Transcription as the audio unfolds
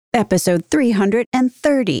Episode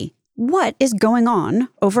 330. What is going on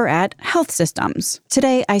over at Health Systems?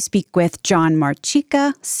 Today, I speak with John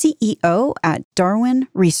Marchica, CEO at Darwin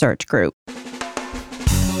Research Group.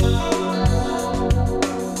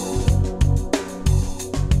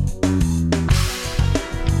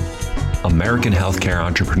 American healthcare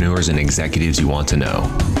entrepreneurs and executives you want to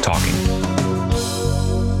know. Talking.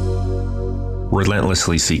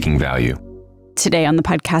 Relentlessly seeking value. Today on the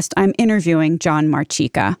podcast, I'm interviewing John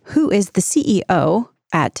Marchica, who is the CEO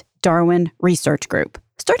at Darwin Research Group.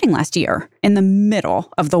 Starting last year, in the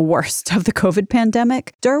middle of the worst of the COVID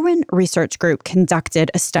pandemic, Darwin Research Group conducted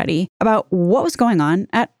a study about what was going on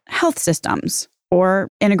at health systems, or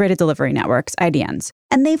integrated delivery networks, IDNs.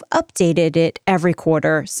 And they've updated it every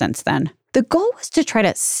quarter since then. The goal was to try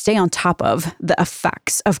to stay on top of the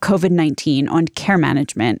effects of COVID-19 on care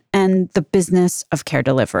management and the business of care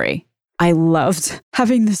delivery. I loved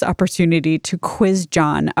having this opportunity to quiz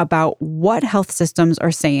John about what health systems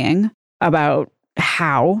are saying about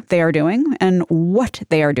how they are doing and what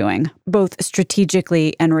they are doing, both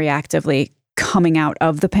strategically and reactively coming out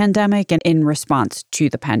of the pandemic and in response to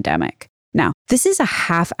the pandemic. Now, this is a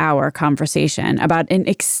half-hour conversation about an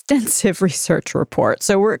extensive research report,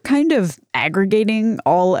 so we're kind of aggregating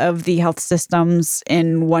all of the health systems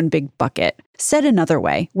in one big bucket. Said another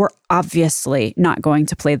way, we're obviously not going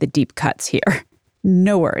to play the deep cuts here.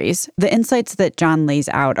 No worries. The insights that John lays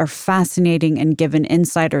out are fascinating and give an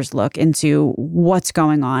insider's look into what's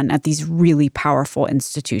going on at these really powerful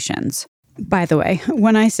institutions. By the way,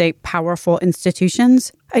 when I say powerful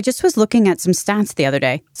institutions, I just was looking at some stats the other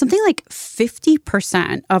day. Something like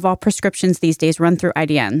 50% of all prescriptions these days run through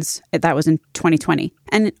IDNs. That was in 2020.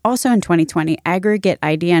 And also in 2020, aggregate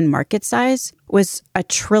IDN market size was $1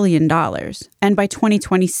 trillion. And by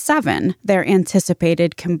 2027, their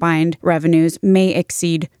anticipated combined revenues may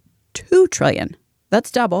exceed $2 trillion.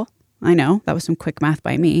 That's double. I know, that was some quick math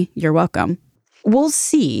by me. You're welcome. We'll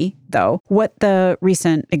see, though, what the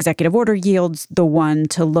recent executive order yields, the one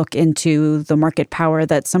to look into the market power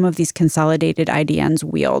that some of these consolidated IDNs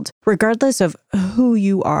wield. Regardless of who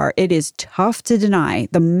you are, it is tough to deny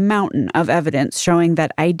the mountain of evidence showing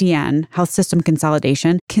that IDN, health system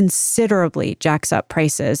consolidation, considerably jacks up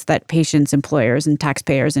prices that patients, employers, and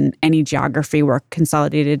taxpayers in any geography where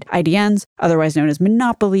consolidated IDNs, otherwise known as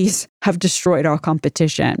monopolies, have destroyed all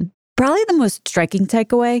competition. Probably the most striking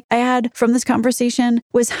takeaway I had from this conversation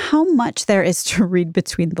was how much there is to read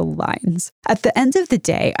between the lines. At the end of the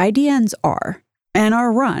day, IDNs are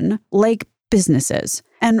run like businesses.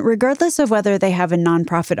 And regardless of whether they have a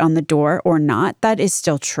nonprofit on the door or not, that is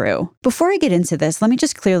still true. Before I get into this, let me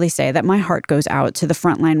just clearly say that my heart goes out to the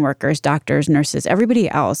frontline workers, doctors, nurses, everybody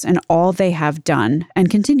else, and all they have done and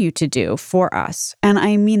continue to do for us. And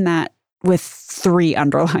I mean that with 3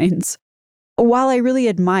 underlines. While I really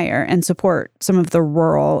admire and support some of the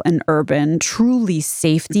rural and urban, truly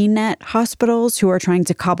safety net hospitals who are trying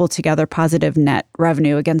to cobble together positive net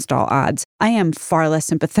revenue against all odds, I am far less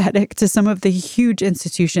sympathetic to some of the huge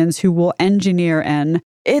institutions who will engineer an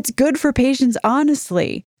 "it's good for patients,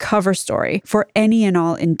 honestly" cover story for any and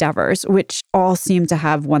all endeavors, which all seem to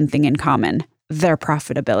have one thing in common: their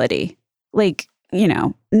profitability.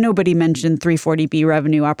 Nobody mentioned 340B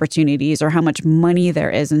revenue opportunities or how much money there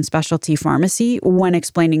is in specialty pharmacy when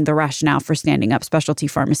explaining the rationale for standing up specialty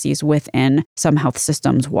pharmacies within some health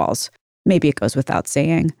systems' walls. Maybe it goes without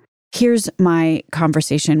saying. Here's my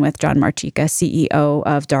conversation with John Marchica, CEO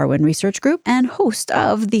of Darwin Research Group and host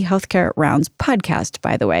of the Healthcare Rounds podcast,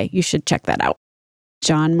 by the way. You should check that out.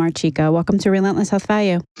 John Marchica, welcome to Relentless Health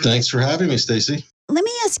Value. Thanks for having me, Stacey. Let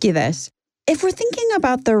me ask you this. If we're thinking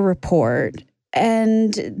about the report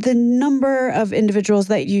and the number of individuals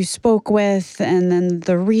that you spoke with and then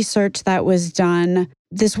the research that was done,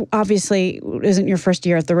 this obviously isn't your first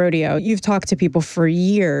year at the rodeo. You've talked to people for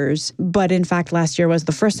years, but in fact, last year was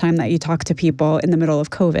the first time that you talked to people in the middle of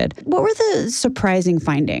COVID. What were the surprising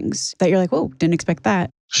findings that you're like, whoa, didn't expect that?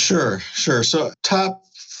 Sure. So top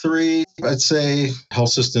 3, I'd say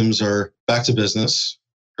health systems are back to business,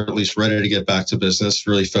 or at least ready to get back to business,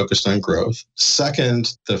 really focused on growth.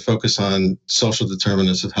 Second, the focus on social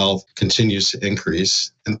determinants of health continues to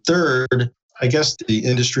increase. And third, I guess the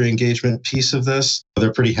industry engagement piece of this,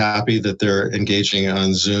 they're pretty happy that they're engaging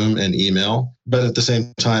on Zoom and email. But at the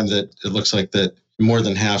same time, that it looks like that more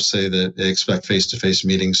than half say that they expect face-to-face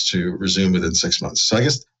meetings to resume within 6 months. So I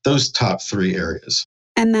guess those top 3 areas.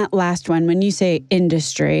 And that last one, when you say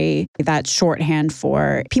industry, that's shorthand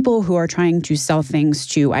for people who are trying to sell things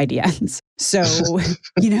to IDNs. So,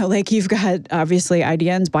 like you've got obviously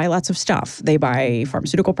IDNs buy lots of stuff. They buy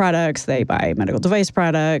pharmaceutical products, they buy medical device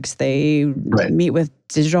products, they meet with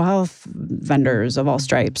digital health vendors of all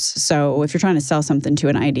stripes. So if you're trying to sell something to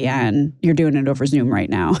an IDN, you're doing it over Zoom right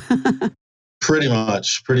now. Pretty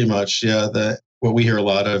much. Yeah. What we hear a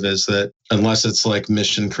lot of is that unless it's like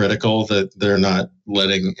mission critical, that they're not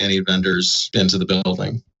letting any vendors into the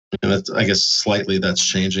building. And I guess slightly that's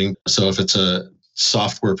changing. So if it's a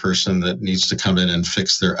software person that needs to come in and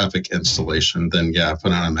fix their Epic installation, then yeah,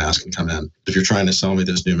 put on a mask and come in. If you're trying to sell me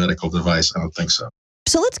this new medical device, I don't think so.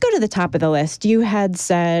 So let's go to the top of the list. You had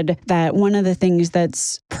said that one of the things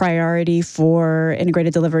that's priority for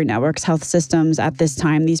integrated delivery networks, health systems at this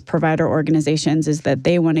time, these provider organizations, is that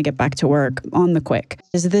they want to get back to work on the quick.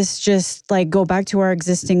 Is this just like go back to our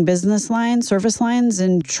existing business lines, service lines,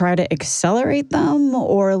 and try to accelerate them?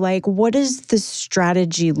 Or like, what does the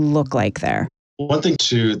strategy look like there? One thing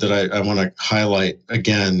too that I want to highlight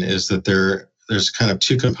again is that there's kind of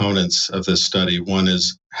two components of this study. One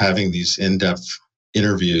is having these in-depth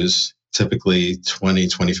interviews, typically 20,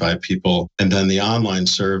 25 people, and then the online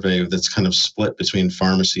survey that's kind of split between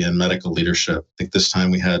pharmacy and medical leadership. I think this time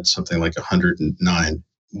we had something like 109.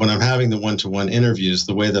 When I'm having the one-to-one interviews,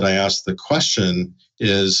 the way that I ask the question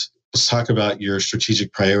is, let's talk about your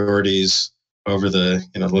strategic priorities over the,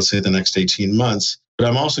 let's say the next 18 months. But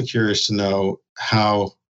I'm also curious to know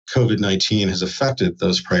how COVID-19 has affected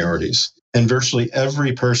those priorities. And virtually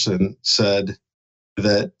every person said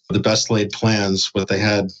that the best laid plans, what they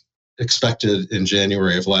had expected in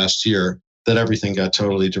January of last year, that everything got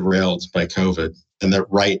totally derailed by COVID. And that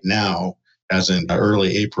right now, as in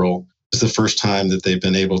early April, is the first time that they've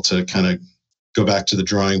been able to kind of go back to the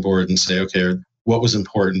drawing board and say, okay, what was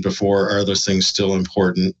important before? Are those things still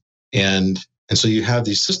important? And so you have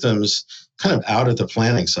these systems kind of out of the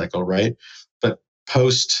planning cycle, right? But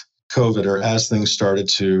post-COVID, or as things started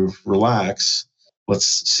to relax,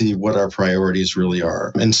 let's see what our priorities really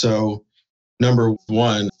are. And so number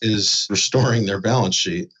one is restoring their balance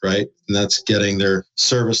sheet, right? And that's getting their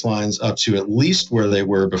service lines up to at least where they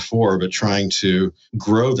were before, but trying to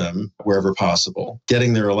grow them wherever possible.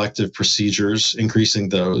 Getting their elective procedures, increasing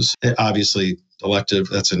those. Obviously, elective,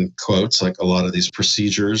 that's in quotes, like a lot of these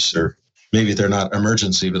procedures are maybe they're not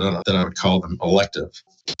emergency, but then I would call them elective.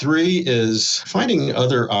 3 is finding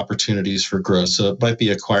other opportunities for growth. So it might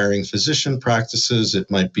be acquiring physician practices. It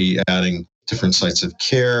might be adding different sites of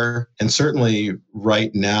care. And certainly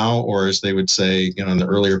right now, or as they would say, in the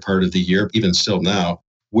earlier part of the year, even still now,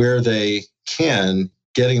 where they can,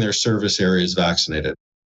 getting their service areas vaccinated.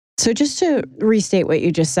 So just to restate what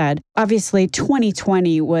you just said, obviously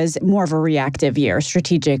 2020 was more of a reactive year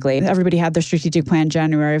strategically. Everybody had their strategic plan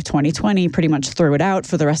January of 2020, pretty much threw it out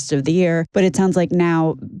for the rest of the year. But it sounds like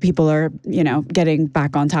now people are, getting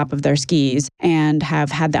back on top of their skis and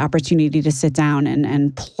have had the opportunity to sit down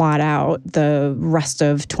and plot out the rest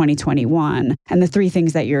of 2021. And the 3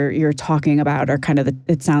 things that you're talking about are kind of,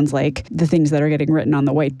 it sounds like the things that are getting written on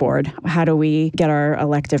the whiteboard. How do we get our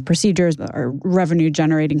elective procedures, our revenue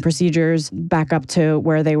generating procedures back up to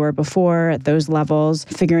where they were before at those levels,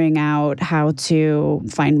 figuring out how to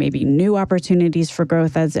find maybe new opportunities for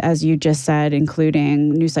growth, as you just said, including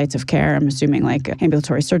new sites of care, I'm assuming like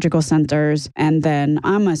ambulatory surgical centers. And then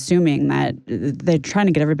I'm assuming that they're trying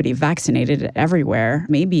to get everybody vaccinated everywhere.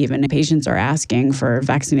 Maybe even patients are asking for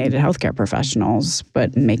vaccinated healthcare professionals,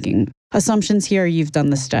 but making assumptions here, you've done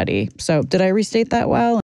the study. So did I restate that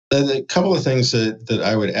well? A couple of things that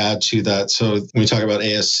I would add to that. So when we talk about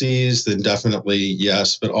ASCs, then definitely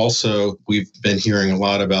yes, but also we've been hearing a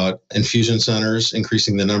lot about infusion centers,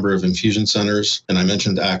 increasing the number of infusion centers. And I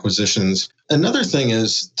mentioned acquisitions. Another thing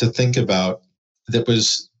is to think about that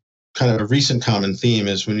was kind of a recent common theme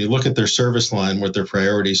is when you look at their service line, what their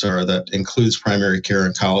priorities are, that includes primary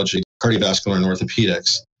care, oncology, cardiovascular, and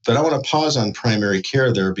orthopedics. But I want to pause on primary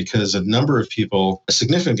care there because a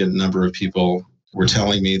significant number of people were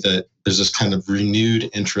telling me that there's this kind of renewed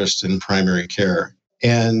interest in primary care.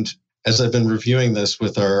 And as I've been reviewing this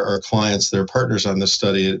with our clients, their partners on this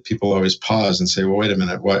study, people always pause and say, well, wait a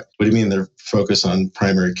minute, what do you mean they're focused on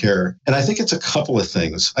primary care? And I think it's a couple of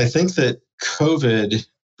things. I think that COVID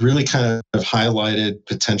really kind of highlighted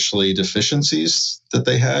potentially deficiencies that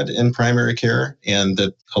they had in primary care, and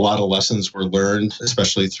that a lot of lessons were learned,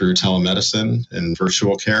 especially through telemedicine and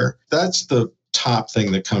virtual care. That's the top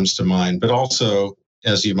thing that comes to mind. But also,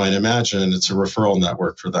 as you might imagine, it's a referral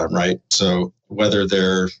network for them, right? So whether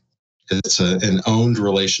it's an owned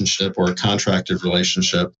relationship or a contracted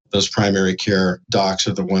relationship, those primary care docs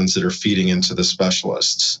are the ones that are feeding into the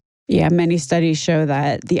specialists. Yeah, many studies show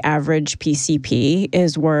that the average PCP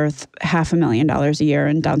is worth $500,000 a year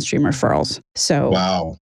in downstream referrals. So,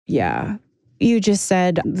 wow. Yeah. You just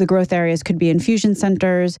said the growth areas could be infusion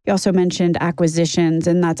centers. You also mentioned acquisitions,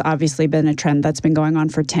 and that's obviously been a trend that's been going on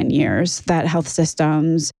for 10 years, that health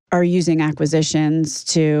systems are using acquisitions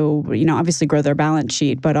to, obviously grow their balance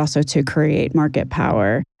sheet, but also to create market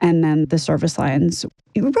power. And then the service lines.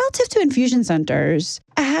 Relative to infusion centers,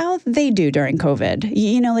 how they do during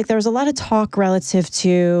COVID? There was a lot of talk relative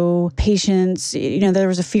to patients. There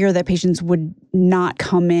was a fear that patients would not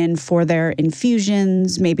come in for their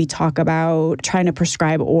infusions, maybe talk about trying to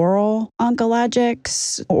prescribe oral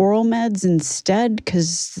oncologics, oral meds instead,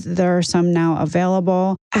 because there are some now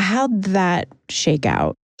available. How'd that shake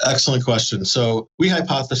out? Excellent question. So we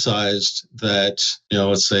hypothesized that,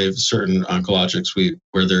 let's say certain oncologics,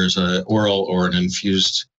 where there's an oral or an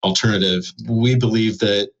infused alternative, we believe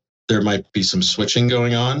that there might be some switching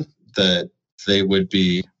going on, that they would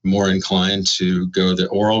be more inclined to go the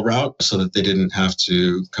oral route so that they didn't have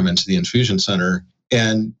to come into the infusion center.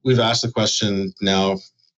 And we've asked the question now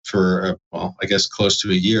for, I guess, close to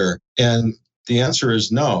a year. And the answer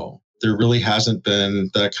is no. There really hasn't been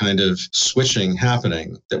that kind of switching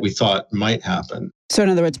happening that we thought might happen. So in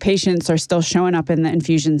other words, patients are still showing up in the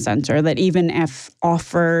infusion center that even if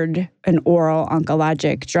offered an oral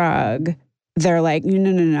oncologic drug, they're like,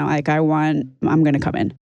 no, I'm going to come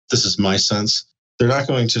in. This is my sense. They're not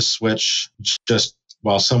going to switch just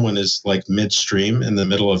while someone is like midstream in the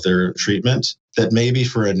middle of their treatment. That maybe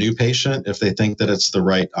for a new patient, if they think that it's the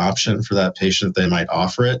right option for that patient, they might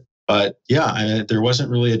offer it. But yeah, there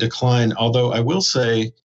wasn't really a decline, although I will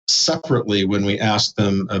say separately, when we asked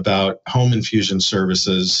them about home infusion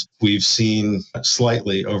services, we've seen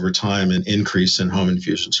slightly over time an increase in home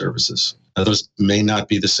infusion services. Now, those may not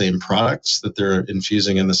be the same products that they're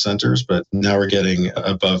infusing in the centers, but now we're getting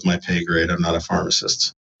above my pay grade. I'm not a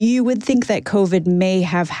pharmacist. You would think that COVID may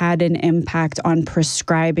have had an impact on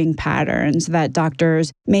prescribing patterns, that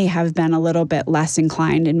doctors may have been a little bit less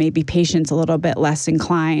inclined and maybe patients a little bit less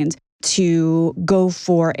inclined to go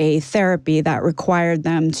for a therapy that required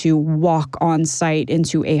them to walk on site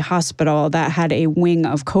into a hospital that had a wing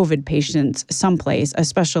of COVID patients someplace,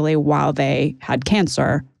 especially while they had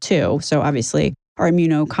cancer too. So obviously are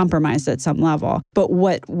immunocompromised at some level. But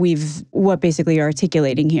what basically you're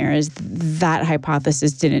articulating here is that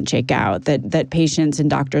hypothesis didn't shake out, that patients and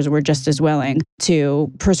doctors were just as willing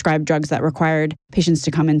to prescribe drugs that required patients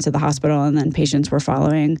to come into the hospital, and then patients were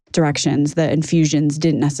following directions. The infusions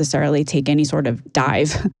didn't necessarily take any sort of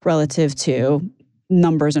dive relative to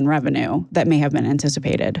numbers and revenue that may have been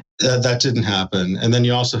anticipated. That didn't happen. And then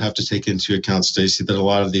you also have to take into account, Stacey, that a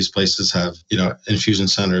lot of these places have, infusion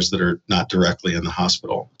centers that are not directly in the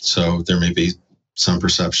hospital. So there may be some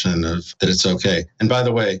perception of that it's okay. And by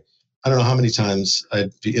the way, I don't know how many times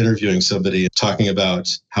I'd be interviewing somebody talking about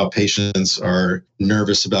how patients are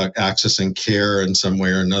nervous about accessing care in some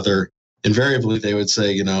way or another. Invariably, they would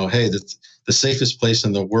say, hey, the safest place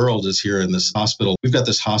in the world is here in this hospital. We've got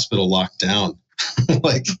this hospital locked down.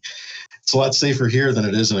 Like, it's a lot safer here than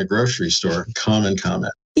it is in a grocery store. Common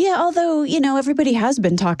comment. Yeah, although, everybody has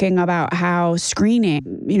been talking about how screening,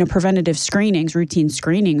 preventative screenings, routine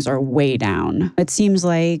screenings are way down. It seems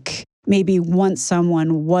like maybe once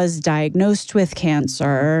someone was diagnosed with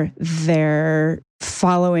cancer, they're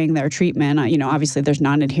following their treatment. Obviously there's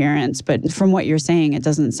non-adherence, but from what you're saying, it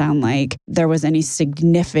doesn't sound like there was any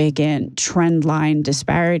significant trend line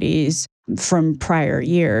disparities from prior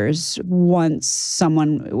years once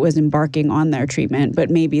someone was embarking on their treatment, but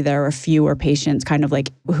maybe there are fewer patients kind of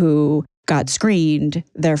like who got screened,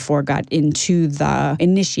 therefore got into the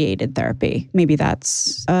initiated therapy. Maybe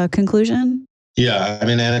that's a conclusion? Yeah,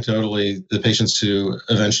 anecdotally, the patients who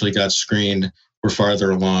eventually got screened were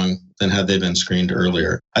farther along than had they been screened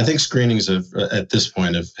earlier. I think screenings at this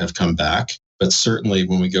point have come back. But certainly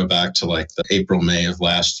when we go back to like the April, May of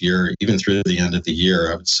last year, even through the end of the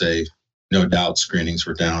year, I would say no doubt screenings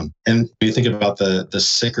were down. And when you think about the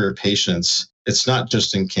sicker patients, it's not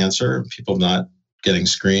just in cancer, people not getting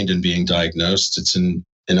screened and being diagnosed. It's in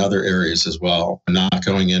other areas as well, not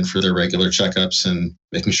going in for their regular checkups and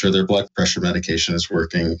making sure their blood pressure medication is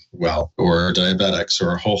working well, or diabetics,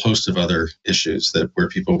 or a whole host of other issues where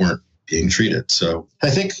people weren't being treated. So I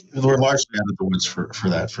think we're largely out of the woods for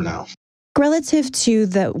that for now. Relative to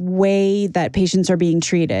the way that patients are being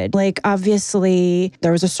treated, like obviously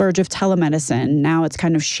there was a surge of telemedicine. Now it's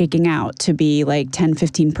kind of shaking out to be like 10,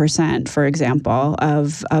 15%, for example,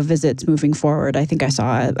 of visits moving forward. I think I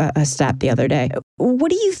saw a stat the other day.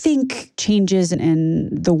 What do you think changes in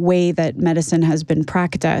the way that medicine has been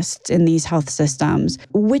practiced in these health systems?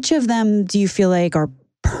 Which of them do you feel like are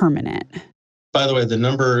permanent? By the way, the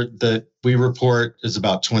number that we report is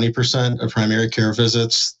about 20% of primary care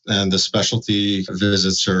visits, and the specialty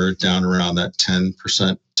visits are down around that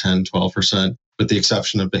 10%, 12%, with the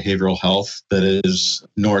exception of behavioral health that is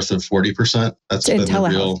north of 40%. That's In been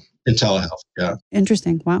telehealth. the real in telehealth. Yeah.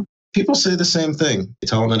 Interesting. Wow. People say the same thing.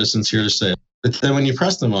 Telemedicine's here to stay. But then when you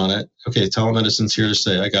press them on it, okay, telemedicine's here to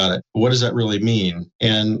stay. I got it. What does that really mean?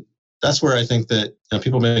 And that's where I think that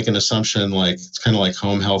people make an assumption like it's kind of like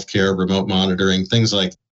home healthcare, remote monitoring, things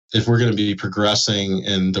like if we're going to be progressing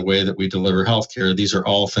in the way that we deliver healthcare, these are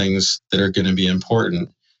all things that are going to be important.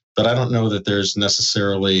 But I don't know that there's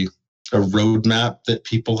necessarily a roadmap that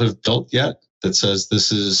people have built yet that says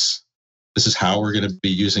this is how we're going to be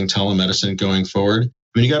using telemedicine going forward.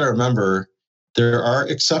 I mean, you got to remember there are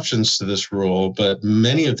exceptions to this rule, but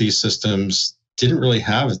many of these systems didn't really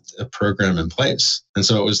have a program in place. And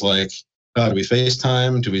so it was like, oh, do we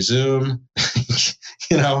FaceTime? Do we Zoom?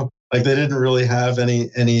 Like they didn't really have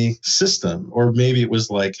any system, or maybe it was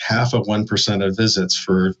like half of 1% of visits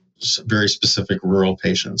for very specific rural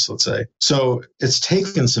patients, let's say. So it's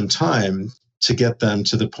taken some time to get them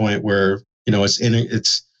to the point where, let's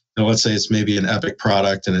say it's maybe an Epic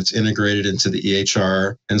product and it's integrated into the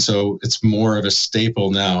EHR. And so it's more of a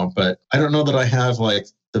staple now, but I don't know that I have like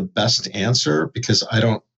the best answer because I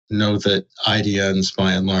don't know that IDNs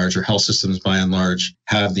by and large or health systems by and large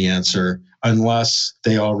have the answer unless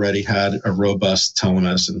they already had a robust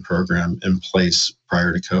telemedicine program in place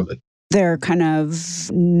prior to COVID. They're kind of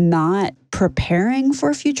not preparing for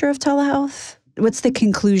a future of telehealth. What's the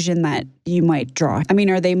conclusion that you might draw? I mean,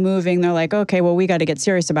 are they moving? They're like, okay, well, we got to get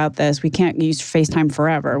serious about this. We can't use FaceTime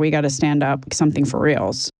forever. We got to stand up something for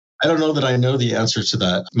reals. I don't know that I know the answer to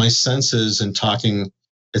that. My sense is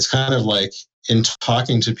it's kind of like in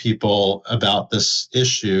talking to people about this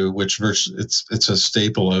issue, which it's a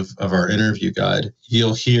staple of our interview guide.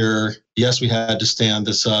 You'll hear, yes, we had to stand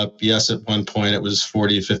this up. Yes, at one point it was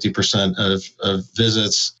 40 to 50% of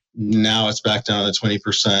visits. Now it's back down to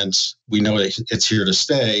 20%. We know it's here to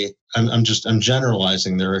stay. I'm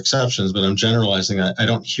generalizing. There are exceptions, but I'm generalizing that I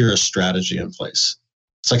don't hear a strategy in place.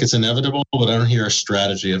 It's like it's inevitable, but I don't hear a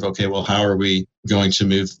strategy of, okay, well, how are we going to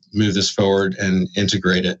move this forward and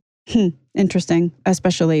integrate it? Interesting,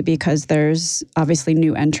 especially because there's obviously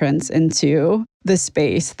new entrants into the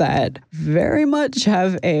space that very much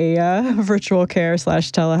have a virtual care /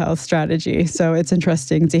 telehealth strategy. So it's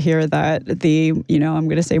interesting to hear that the, I'm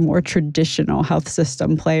going to say more traditional health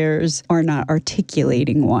system players are not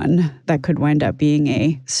articulating one that could wind up being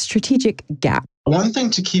a strategic gap. One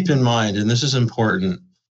thing to keep in mind, and this is important,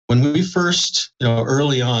 when we first,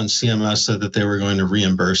 early on, CMS said that they were going to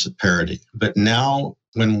reimburse at parity. But now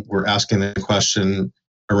when we're asking the question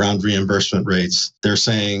around reimbursement rates, they're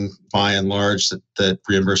saying by and large that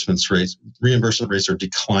reimbursement rates are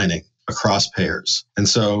declining across payers. And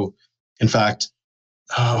so, in fact,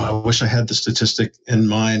 I wish I had the statistic in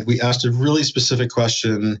mind. We asked a really specific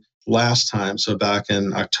question last time, so back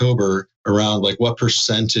in October, around like what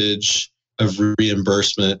percentage of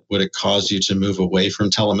reimbursement would it cause you to move away from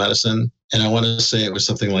telemedicine? And I want to say it was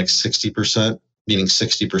something like 60%, meaning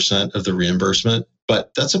 60% of the reimbursement.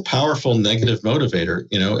 But that's a powerful negative motivator.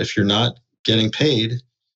 If you're not getting paid,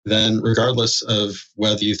 then regardless of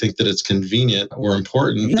whether you think that it's convenient or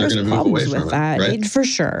important, they're going to move away from that, it. Right? For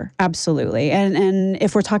sure. Absolutely. And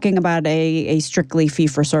if we're talking about a strictly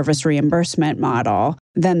fee-for-service reimbursement model,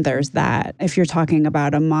 then there's that. If you're talking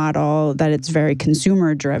about a model that it's very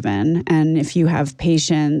consumer-driven, and if you have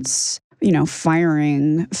patients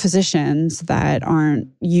firing physicians that aren't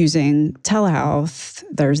using telehealth,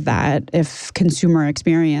 there's that. If consumer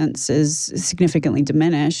experience is significantly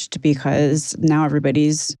diminished because now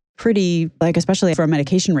everybody's pretty, especially for a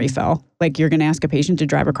medication refill, you're going to ask a patient to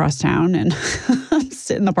drive across town and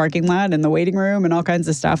sit in the parking lot and the waiting room and all kinds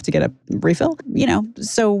of stuff to get a refill,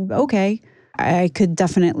 so okay. I could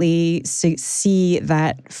definitely see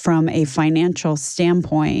that from a financial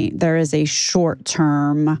standpoint, there is a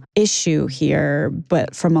short-term issue here,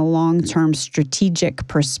 but from a long-term strategic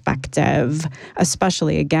perspective,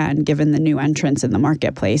 especially again, given the new entrants in the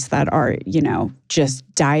marketplace that are, just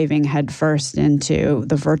diving headfirst into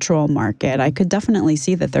the virtual market, I could definitely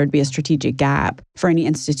see that there'd be a strategic gap for any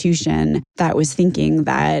institution that was thinking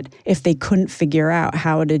that if they couldn't figure out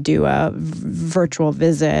how to do a virtual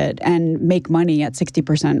visit and make money at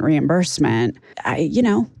 60% reimbursement,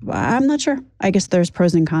 I'm not sure. I guess there's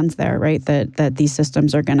pros and cons there, right? That these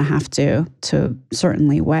systems are going to have to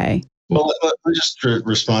certainly weigh. Well, let me just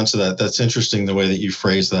respond to that. That's interesting the way that you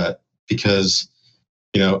phrase that, because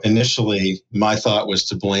initially my thought was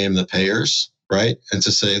to blame the payers, right? And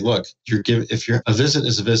to say, look, a visit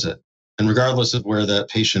is a visit. And regardless of where that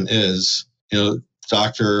patient is,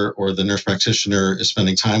 doctor or the nurse practitioner is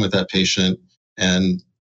spending time with that patient. And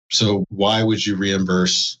so why would you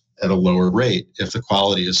reimburse at a lower rate if the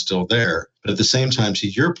quality is still there? But at the same time, to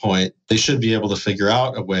your point, they should be able to figure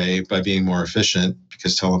out a way by being more efficient,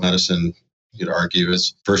 because telemedicine, you could argue,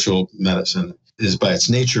 is virtual medicine, is by its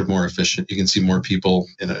nature more efficient. You can see more people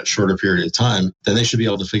in a shorter period of time. Then they should be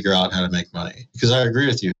able to figure out how to make money. Because I agree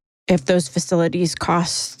with you. If those facilities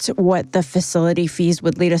cost what the facility fees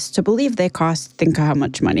would lead us to believe they cost, think of how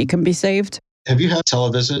much money can be saved. Have you had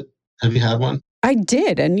televisit? Have you had one? I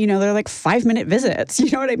did. And, they're like 5-minute visits. You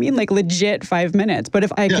know what I mean? Like legit 5 minutes. But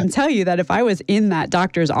if I can tell you that if I was in that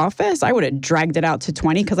doctor's office, I would have dragged it out to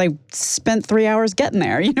 20 because I spent 3 hours getting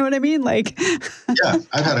there. You know what I mean? Yeah,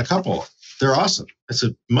 I've had a couple. They're awesome. It's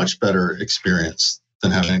a much better experience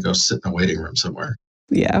than having to go sit in a waiting room somewhere.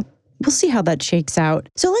 Yeah. We'll see how that shakes out.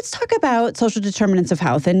 So let's talk about social determinants of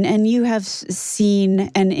health. And you have seen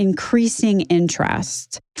an increasing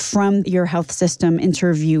interest from your health system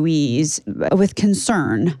interviewees with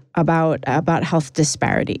concern about health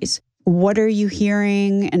disparities. What are you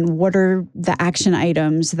hearing, and what are the action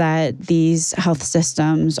items that these health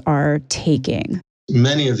systems are taking?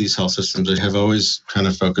 Many of these health systems have always kind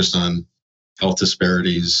of focused on health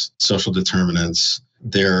disparities, social determinants.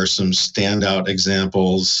 There are some standout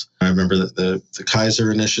examples. I remember the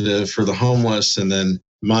Kaiser Initiative for the homeless, and then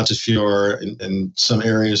Montefiore and some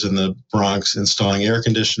areas in the Bronx installing air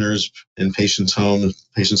conditioners in patients' homes,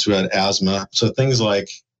 patients who had asthma. So things like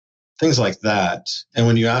that. And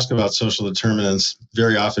when you ask about social determinants,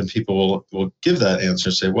 very often people will give that answer,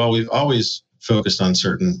 say, well, we've always focused on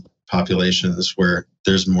certain populations where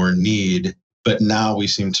there's more need, but now we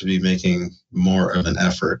seem to be making more of an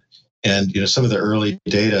effort. And some of the early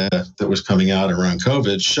data that was coming out around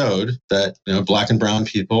COVID showed that Black and brown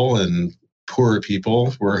people and poorer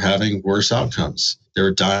people were having worse outcomes. They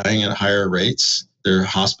were dying at higher rates. They're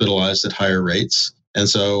hospitalized at higher rates. And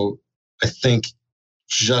so I think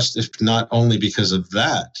just if not only because of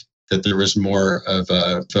that there was more of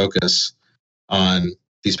a focus on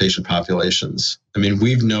these patient populations. I mean,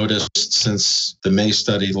 we've noticed since the May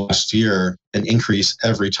study last year an increase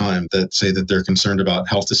every time that say that they're concerned about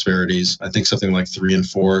health disparities. I think something like 3 and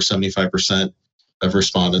 4, 75% of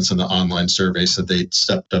respondents in the online survey said they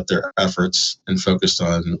stepped up their efforts and focused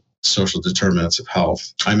on social determinants of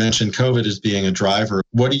health. I mentioned COVID as being a driver.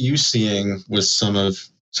 What are you seeing with some of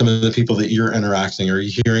the people that you're interacting? Are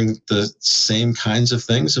you hearing the same kinds of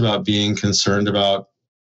things about being concerned about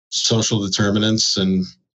social determinants and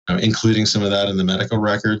including some of that in the medical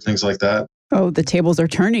record, things like that? Oh, the tables are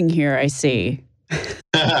turning here, I see.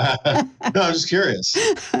 No, I'm just curious.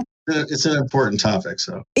 It's an important topic.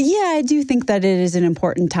 So yeah, I do think that it is an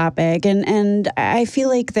important topic. And I feel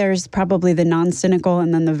like there's probably the non-cynical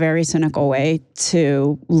and then the very cynical way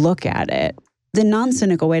to look at it. The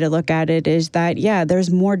non-cynical way to look at it is that, there's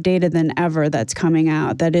more data than ever that's coming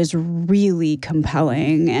out that is really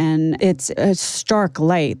compelling. And it's a stark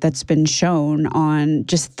light that's been shown on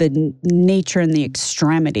just the nature and the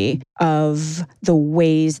extremity of the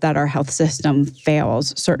ways that our health system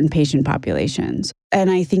fails certain patient populations. And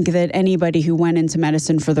I think that anybody who went into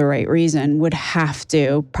medicine for the right reason would have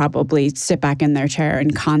to probably sit back in their chair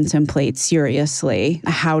and contemplate seriously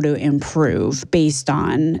how to improve based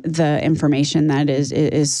on the information that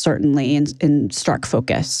is certainly in stark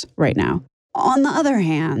focus right now. On the other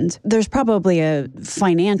hand, there's probably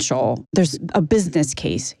there's a business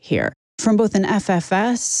case here. From both an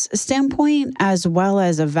FFS standpoint as well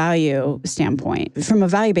as a value standpoint. From a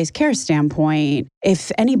value-based care standpoint,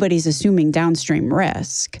 if anybody's assuming downstream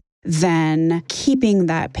risk, then keeping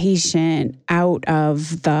that patient out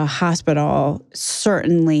of the hospital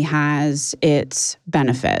certainly has its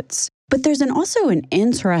benefits. But there's also an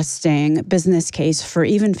interesting business case for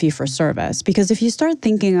even fee-for-service, because if you start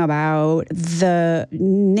thinking about the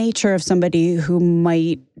nature of somebody who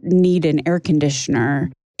might need an air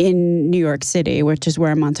conditioner in New York City, which is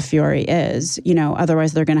where Montefiore is,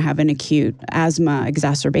 otherwise they're going to have an acute asthma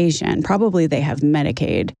exacerbation. Probably they have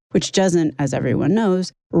Medicaid, which doesn't, as everyone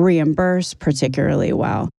knows, reimburse particularly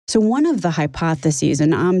well. So one of the hypotheses,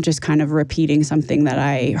 and I'm just kind of repeating something that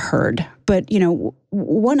I heard, but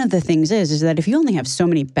one of the things is that if you only have so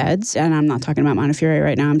many beds, and I'm not talking about Montefiore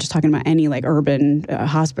right now, I'm just talking about any urban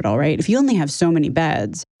hospital, right? If you only have so many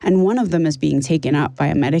beds and one of them is being taken up by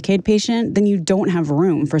a Medicaid patient, then you don't have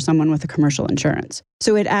room for someone with a commercial insurance.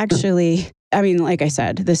 So it actually I mean, like I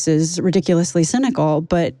said, this is ridiculously cynical,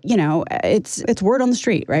 but it's word on the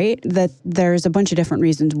street, right? That there's a bunch of different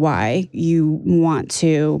reasons why you want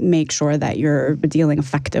to make sure that you're dealing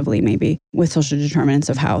effectively maybe with social determinants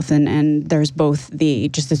of health. And there's both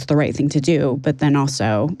it's the right thing to do, but then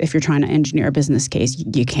also if you're trying to engineer a business case,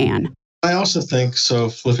 you can. I also think, so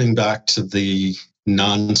flipping back to the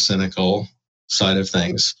non-cynical side of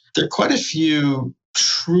things, there are quite a few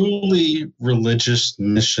truly religious,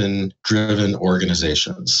 mission-driven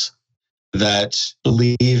organizations that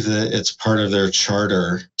believe that it's part of their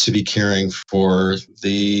charter to be caring for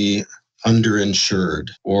the underinsured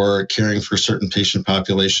or caring for certain patient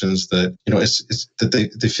populations that, it's that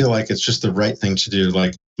they feel like it's just the right thing to do.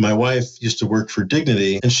 Like my wife used to work for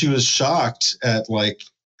Dignity, and she was shocked at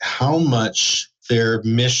how much their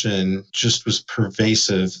mission just was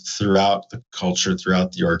pervasive throughout the culture,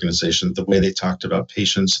 throughout the organization, the way they talked about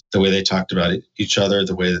patients, the way they talked about each other,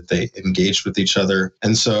 the way that they engaged with each other.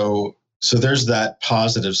 And so there's that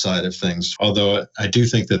positive side of things. Although I do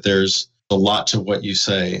think that there's a lot to what you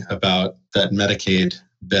say about that Medicaid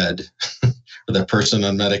bed or that person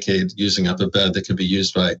on Medicaid using up a bed that could be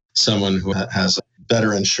used by someone who has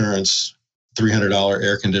better insurance. $300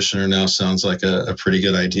 air conditioner now sounds like a pretty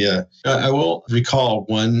good idea. I will recall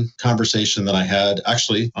one conversation that I had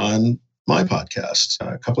actually on my podcast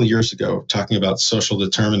a couple of years ago talking about social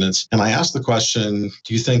determinants. And I asked the question,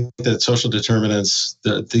 do you think that social determinants,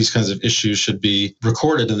 these kinds of issues should be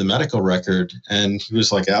recorded in the medical record? And he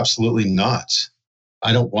was like, absolutely not.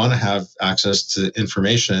 I don't want to have access to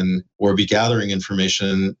information or be gathering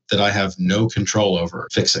information that I have no control over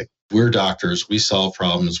fixing. We're doctors. We solve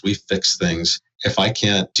problems. We fix things. If I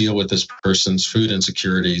can't deal with this person's food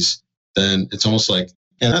insecurities, then it's almost like,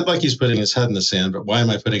 and not like he's putting his head in the sand, but why am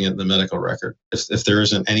I putting it in the medical record if there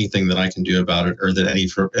isn't anything that I can do about it or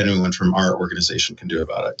that anyone from our organization can do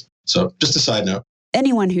about it? So just a side note.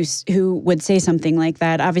 Anyone who would say something like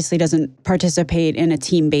that obviously doesn't participate in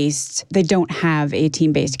they don't have a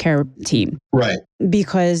team-based care team. Right.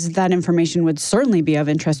 Because that information would certainly be of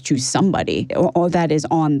interest to somebody or that is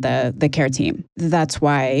on the care team. That's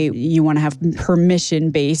why you want to have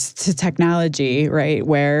permission-based technology, right,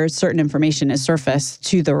 where certain information is surfaced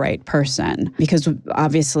to the right person. Because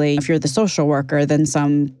obviously, if you're the social worker, then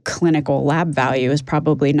some clinical lab value is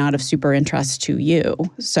probably not of super interest to you.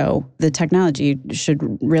 So the technology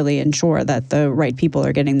should really ensure that the right people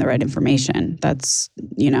are getting the right information. That's,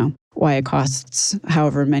 why it costs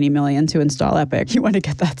however many million to install Epic. You want to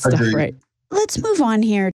get that stuff right. Let's move on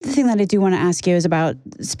here. The thing that I do want to ask you is about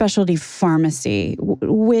specialty pharmacy,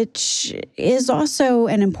 which is also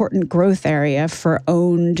an important growth area for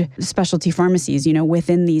owned specialty pharmacies,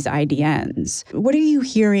 within these IDNs. What are you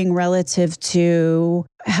hearing relative to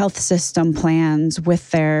health system plans with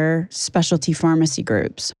their specialty pharmacy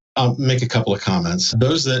groups? I'll make a couple of comments.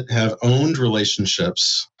 Those that have owned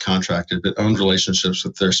relationships, contracted, but owned relationships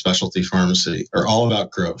with their specialty pharmacy are all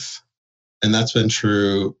about growth. And that's been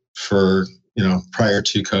true for, prior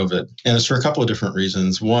to COVID. And it's for a couple of different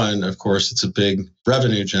reasons. One, of course, it's a big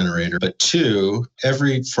revenue generator. But two,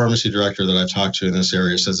 every pharmacy director that I've talked to in this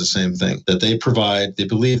area says the same thing, that they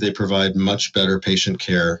believe they provide much better patient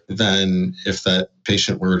care than if that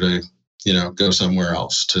patient were to go somewhere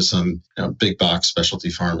else to some big box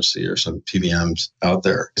specialty pharmacy or some PBMs out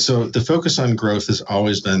there. So the focus on growth has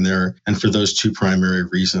always been there, and for those two primary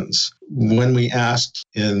reasons. When we asked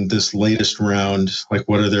in this latest round,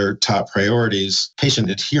 what are their top priorities,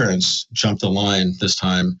 patient adherence jumped the line this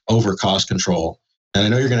time over cost control. And I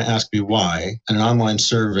know you're going to ask me why. In an online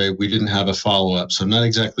survey, we didn't have a follow-up, so I'm not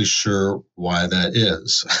exactly sure why that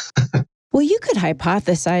is. Well, you could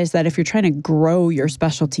hypothesize that if you're trying to grow your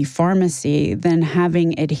specialty pharmacy, then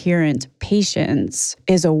having adherent patients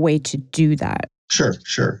is a way to do that. Sure.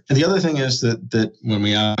 And the other thing is that when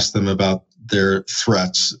we ask them about their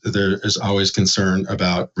threats, there is always concern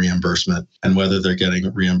about reimbursement and whether they're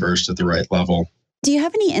getting reimbursed at the right level. Do you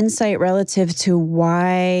have any insight relative to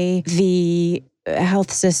why the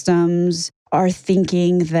health systems are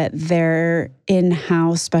thinking that their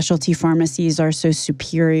in-house specialty pharmacies are so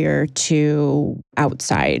superior to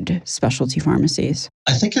outside specialty pharmacies?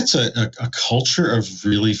 I think it's a culture of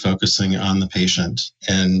really focusing on the patient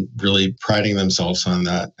and really priding themselves on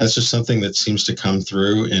that. That's just something that seems to come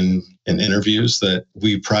through in interviews, that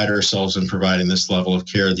we pride ourselves in providing this level of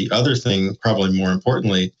care. The other thing, probably more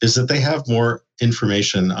importantly, is that they have more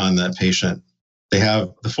information on that patient They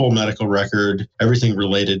have the full medical record, everything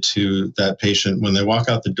related to that patient. When they walk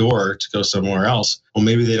out the door to go somewhere else, well,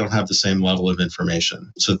 maybe they don't have the same level of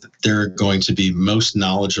information. So they're going to be most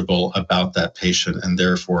knowledgeable about that patient and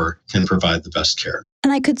therefore can provide the best care.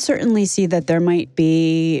 And I could certainly see that there might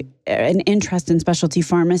be an interest in specialty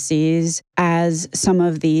pharmacies as some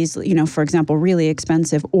of these, for example, really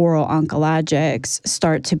expensive oral oncologics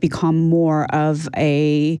start to become more of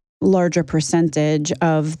a larger percentage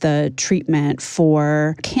of the treatment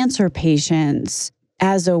for cancer patients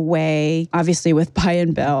as a way, obviously with buy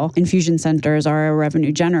and bill. Infusion centers are a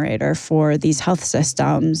revenue generator for these health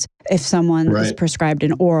systems. If someone is prescribed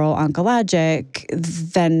an oral oncologic,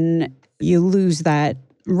 then you lose that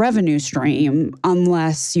revenue stream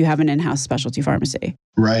unless you have an in-house specialty pharmacy.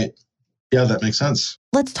 Right. Yeah, that makes sense.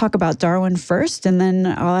 Let's talk about Darwin first, and then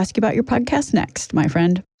I'll ask you about your podcast next, my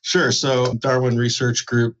friend. Sure. So Darwin Research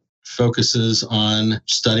Group focuses on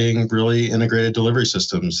studying really integrated delivery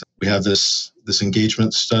systems. We have this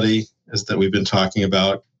engagement study that we've been talking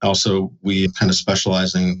about. Also, we kind of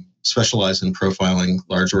specialize in profiling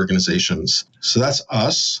large organizations. So that's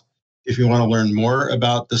us. If you want to learn more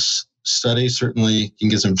about this study, certainly you can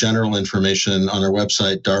get some general information on our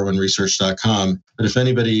website, darwinresearch.com. But if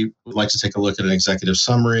anybody would like to take a look at an executive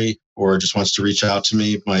summary or just wants to reach out to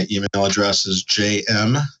me, my email address is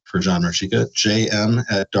jm, for John Marchica,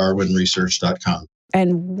 jm@darwinresearch.com.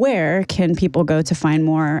 And where can people go to find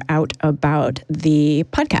more out about the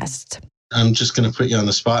podcast? I'm just going to put you on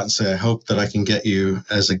the spot and say I hope that I can get you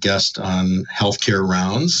as a guest on Healthcare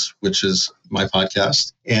Rounds, which is my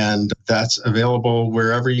podcast. And that's available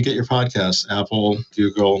wherever you get your podcasts, Apple,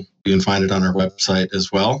 Google. You can find it on our website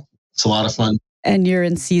as well. It's a lot of fun. And you're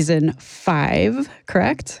in season 5,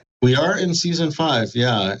 correct? We are in season 5,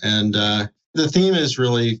 yeah. And the theme is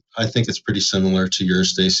really, I think it's pretty similar to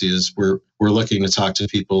yours, Stacey, is we're looking to talk to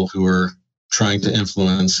people who are trying to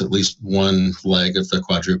influence at least one leg of the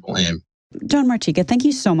quadruple aim. John Marchica, thank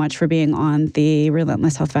you so much for being on the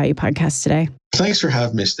Relentless Health Value podcast today. Thanks for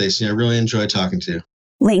having me, Stacey. I really enjoyed talking to you.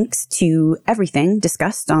 Links to everything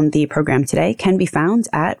discussed on the program today can be found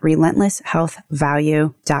at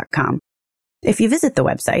relentlesshealthvalue.com. If you visit the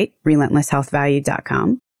website,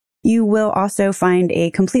 relentlesshealthvalue.com, you will also find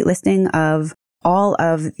a complete listing of all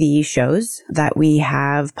of the shows that we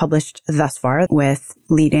have published thus far with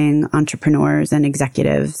leading entrepreneurs and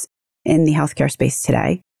executives in the healthcare space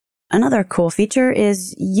today. Another cool feature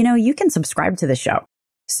is, you can subscribe to the show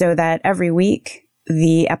so that every week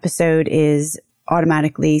the episode is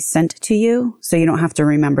automatically sent to you, so you don't have to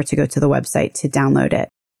remember to go to the website to download it.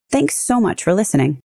 Thanks so much for listening.